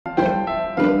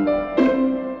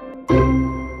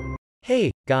Hey,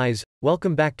 guys,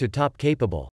 welcome back to Top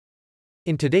Capable.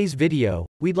 In today's video,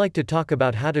 we'd like to talk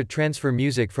about how to transfer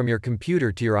music from your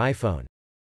computer to your iPhone.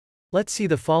 Let's see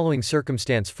the following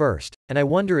circumstance first, and I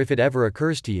wonder if it ever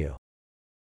occurs to you.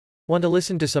 Want to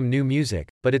listen to some new music,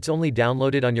 but it's only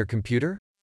downloaded on your computer?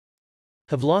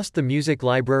 Have lost the music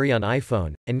library on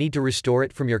iPhone, and need to restore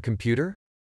it from your computer?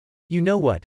 You know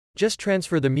what? Just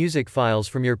transfer the music files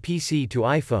from your PC to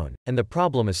iPhone, and the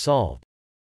problem is solved.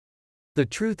 The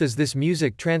truth is this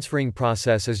music transferring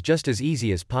process is just as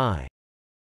easy as pie.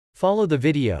 Follow the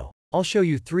video. I'll show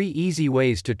you 3 easy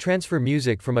ways to transfer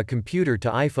music from a computer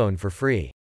to iPhone for free.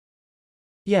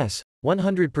 Yes,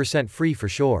 100% free for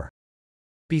sure.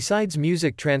 Besides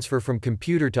music transfer from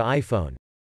computer to iPhone,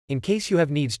 in case you have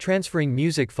needs transferring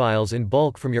music files in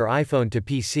bulk from your iPhone to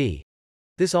PC,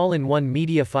 this all-in-one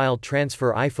media file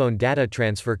transfer iPhone data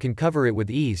transfer can cover it with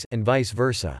ease, and vice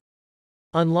versa.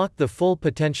 Unlock the full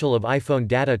potential of iPhone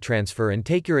data transfer and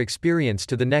take your experience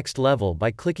to the next level by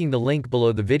clicking the link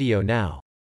below the video now.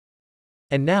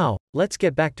 And now, let's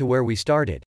get back to where we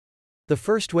started. The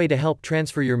first way to help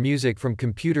transfer your music from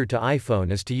computer to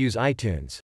iPhone is to use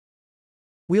iTunes.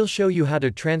 We'll show you how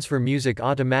to transfer music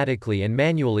automatically and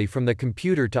manually from the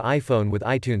computer to iPhone with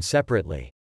iTunes separately.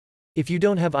 If you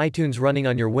don't have iTunes running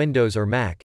on your Windows or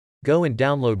Mac, go and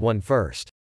download one first.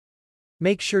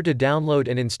 Make sure to download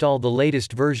and install the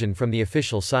latest version from the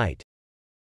official site.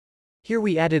 Here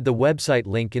we added the website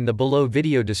link in the below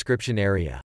video description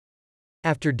area.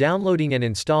 After downloading and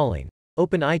installing,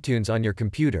 open iTunes on your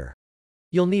computer.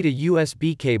 You'll need a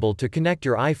USB cable to connect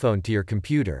your iPhone to your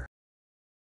computer.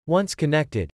 Once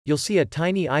connected, you'll see a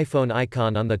tiny iPhone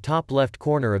icon on the top left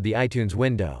corner of the iTunes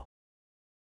window.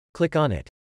 Click on it.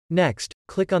 Next,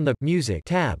 click on the Music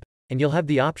tab, and you'll have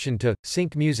the option to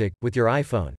sync music with your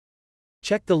iPhone.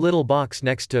 Check the little box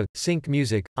next to Sync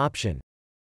Music option.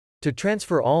 To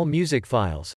transfer all music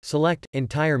files, select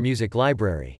Entire Music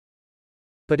Library.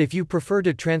 But if you prefer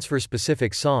to transfer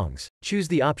specific songs, choose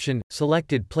the option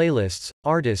Selected Playlists,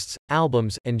 Artists,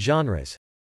 Albums, and Genres,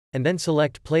 and then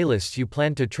select playlists you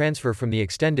plan to transfer from the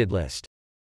extended list.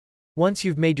 Once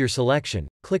you've made your selection,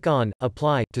 click on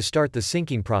Apply to start the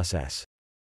syncing process.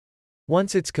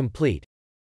 Once it's complete,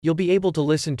 you'll be able to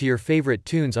listen to your favorite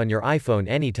tunes on your iPhone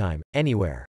anytime,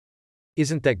 anywhere.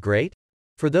 Isn't that great?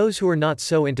 For those who are not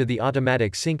so into the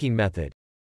automatic syncing method,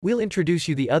 we'll introduce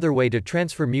you the other way to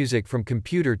transfer music from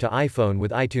computer to iPhone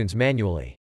with iTunes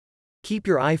manually. Keep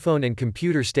your iPhone and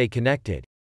computer stay connected,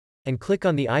 and click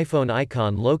on the iPhone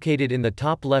icon located in the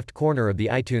top left corner of the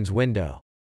iTunes window.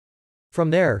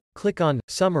 From there, click on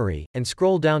Summary, and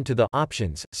scroll down to the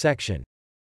Options section.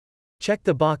 Check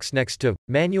the box next to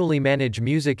Manually Manage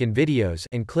Music and Videos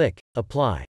and click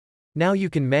Apply. Now you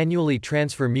can manually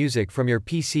transfer music from your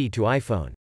PC to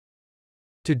iPhone.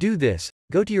 To do this,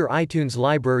 go to your iTunes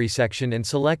library section and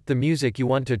select the music you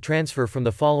want to transfer from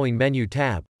the following menu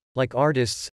tab, like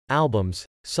Artists, Albums,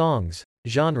 Songs,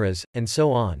 Genres, and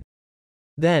so on.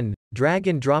 Then, drag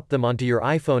and drop them onto your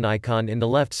iPhone icon in the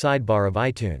left sidebar of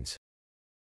iTunes.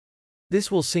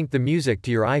 This will sync the music to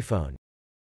your iPhone.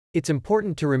 It's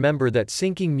important to remember that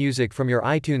syncing music from your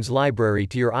iTunes library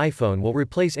to your iPhone will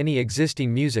replace any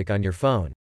existing music on your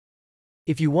phone.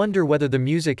 If you wonder whether the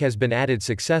music has been added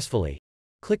successfully,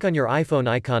 click on your iPhone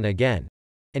icon again,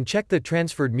 and check the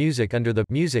transferred music under the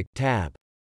Music tab.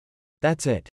 That's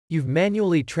it. You've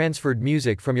manually transferred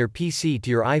music from your PC to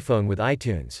your iPhone with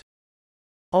iTunes.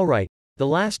 Alright, the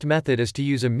last method is to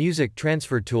use a music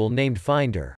transfer tool named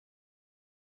Finder.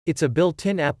 It's a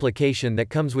built-in application that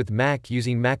comes with Mac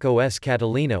using macOS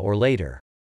Catalina or later.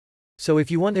 So if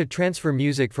you want to transfer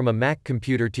music from a Mac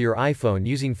computer to your iPhone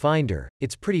using Finder,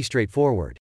 it's pretty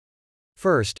straightforward.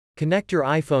 First, connect your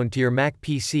iPhone to your Mac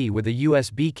PC with a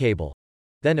USB cable,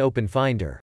 then open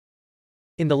Finder.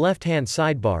 In the left-hand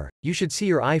sidebar, you should see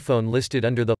your iPhone listed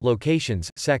under the Locations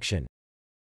section.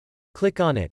 Click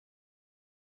on it.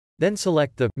 Then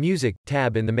select the Music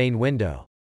tab in the main window.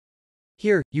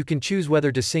 Here, you can choose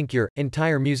whether to sync your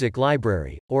entire music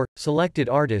library, or selected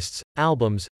artists,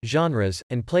 albums, genres,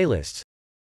 and playlists.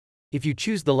 If you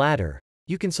choose the latter,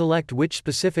 you can select which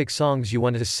specific songs you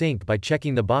want to sync by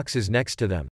checking the boxes next to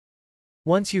them.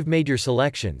 Once you've made your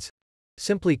selections,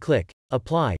 simply click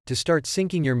Apply to start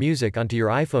syncing your music onto your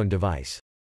iPhone device.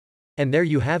 And there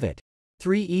you have it.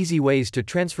 3 easy ways to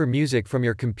transfer music from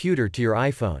your computer to your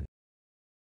iPhone.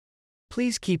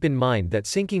 Please keep in mind that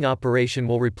syncing operation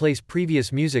will replace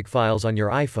previous music files on your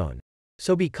iPhone,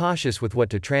 so be cautious with what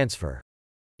to transfer.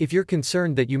 If you're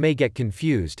concerned that you may get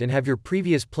confused and have your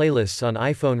previous playlists on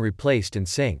iPhone replaced and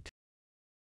synced.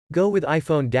 Go with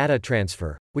iPhone Data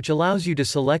Transfer, which allows you to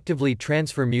selectively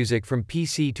transfer music from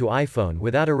PC to iPhone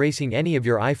without erasing any of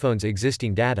your iPhone's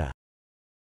existing data.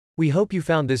 We hope you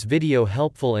found this video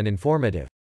helpful and informative.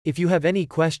 If you have any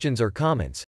questions or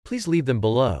comments, please leave them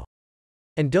below.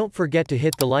 And don't forget to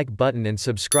hit the like button and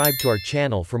subscribe to our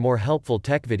channel for more helpful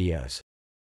tech videos.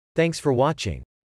 Thanks for watching.